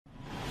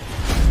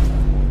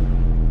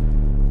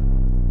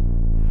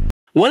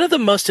One of the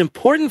most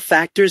important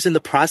factors in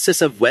the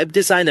process of web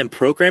design and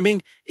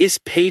programming is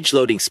page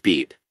loading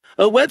speed.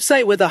 A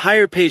website with a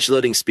higher page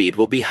loading speed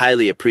will be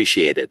highly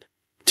appreciated.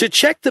 To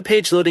check the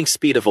page loading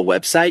speed of a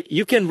website,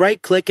 you can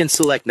right-click and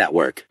select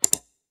Network.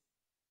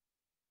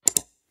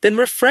 Then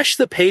refresh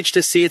the page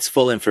to see its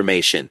full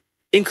information,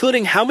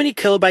 including how many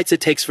kilobytes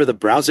it takes for the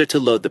browser to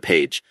load the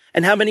page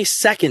and how many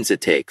seconds it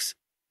takes.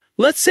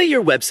 Let's say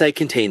your website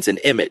contains an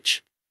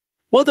image.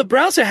 Well, the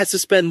browser has to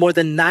spend more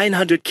than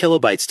 900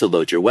 kilobytes to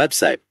load your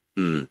website.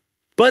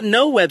 But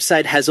no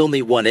website has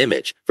only one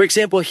image. For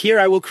example, here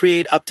I will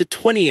create up to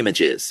 20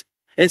 images.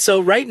 And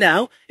so right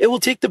now, it will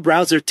take the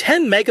browser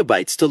 10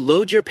 megabytes to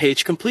load your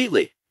page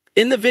completely.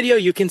 In the video,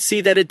 you can see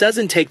that it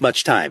doesn't take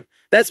much time.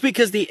 That's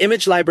because the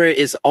image library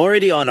is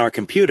already on our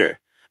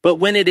computer. But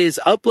when it is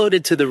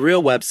uploaded to the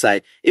real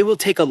website, it will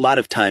take a lot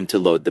of time to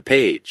load the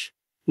page.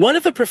 One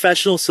of the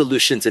professional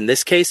solutions in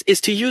this case is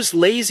to use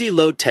lazy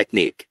load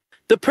technique.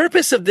 The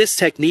purpose of this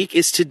technique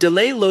is to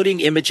delay loading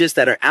images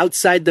that are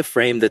outside the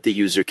frame that the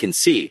user can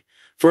see.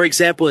 For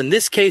example, in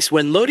this case,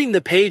 when loading the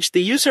page,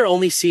 the user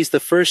only sees the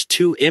first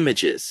 2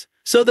 images.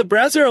 So the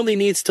browser only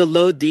needs to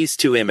load these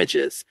 2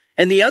 images,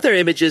 and the other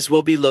images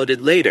will be loaded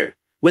later,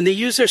 when the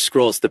user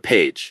scrolls the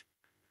page.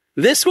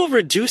 This will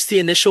reduce the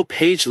initial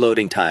page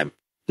loading time.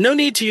 No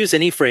need to use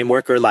any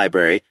framework or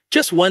library,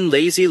 just one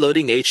lazy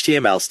loading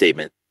HTML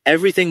statement.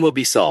 Everything will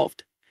be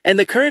solved. And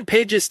the current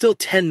page is still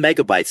 10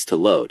 megabytes to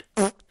load.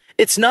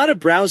 It's not a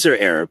browser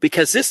error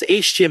because this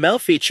HTML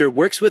feature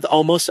works with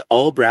almost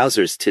all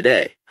browsers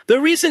today.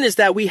 The reason is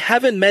that we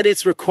haven't met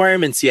its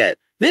requirements yet.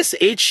 This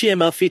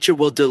HTML feature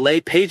will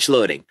delay page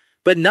loading,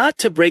 but not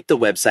to break the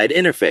website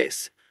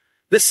interface.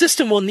 The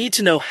system will need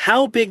to know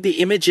how big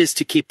the image is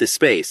to keep the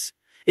space,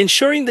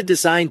 ensuring the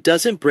design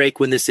doesn't break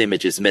when this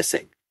image is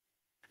missing.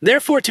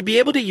 Therefore, to be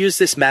able to use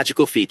this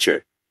magical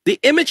feature, the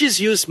images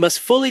used must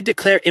fully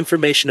declare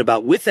information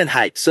about width and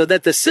height so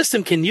that the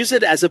system can use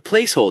it as a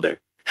placeholder,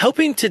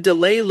 helping to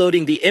delay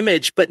loading the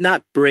image but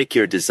not break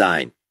your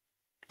design.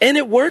 And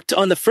it worked.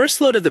 On the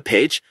first load of the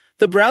page,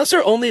 the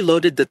browser only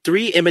loaded the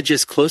 3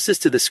 images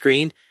closest to the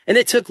screen, and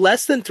it took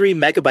less than 3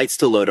 megabytes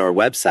to load our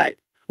website.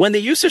 When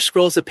the user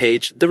scrolls the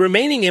page, the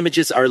remaining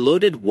images are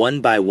loaded one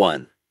by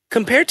one.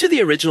 Compared to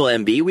the original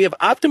MB, we have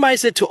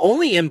optimized it to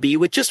only MB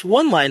with just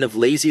one line of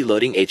lazy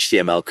loading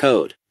HTML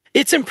code.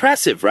 It's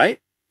impressive, right?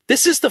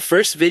 This is the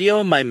first video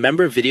in my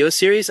member video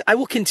series. I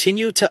will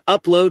continue to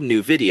upload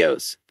new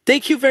videos.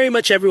 Thank you very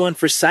much everyone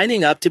for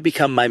signing up to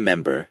become my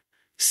member.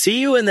 See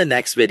you in the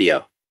next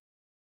video.